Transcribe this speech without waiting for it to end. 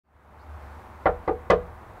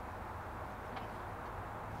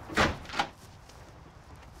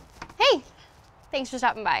Thanks for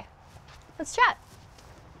stopping by. Let's chat.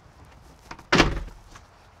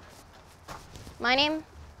 My name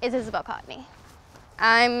is Isabel Cotney.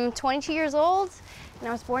 I'm 22 years old, and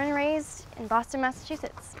I was born and raised in Boston,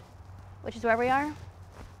 Massachusetts, which is where we are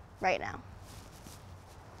right now.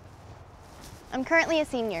 I'm currently a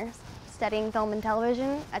senior studying film and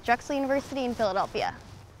television at Drexel University in Philadelphia.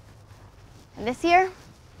 And this year,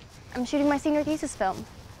 I'm shooting my senior thesis film,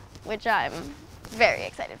 which I'm very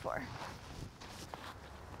excited for.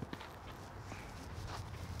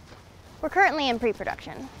 We're currently in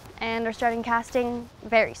pre-production and are starting casting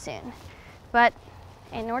very soon. But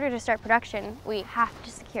in order to start production, we have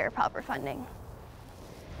to secure proper funding.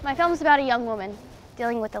 My film is about a young woman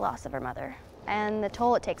dealing with the loss of her mother and the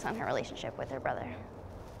toll it takes on her relationship with her brother.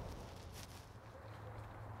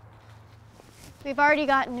 We've already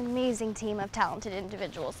got an amazing team of talented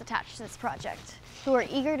individuals attached to this project who are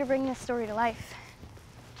eager to bring this story to life.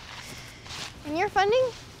 And your funding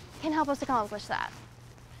can help us accomplish that.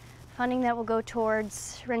 Funding that will go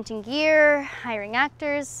towards renting gear, hiring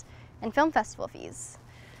actors, and film festival fees.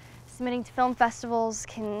 Submitting to film festivals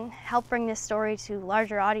can help bring this story to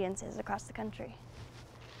larger audiences across the country.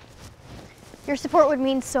 Your support would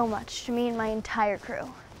mean so much to me and my entire crew.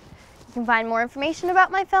 You can find more information about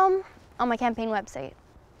my film on my campaign website.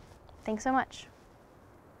 Thanks so much.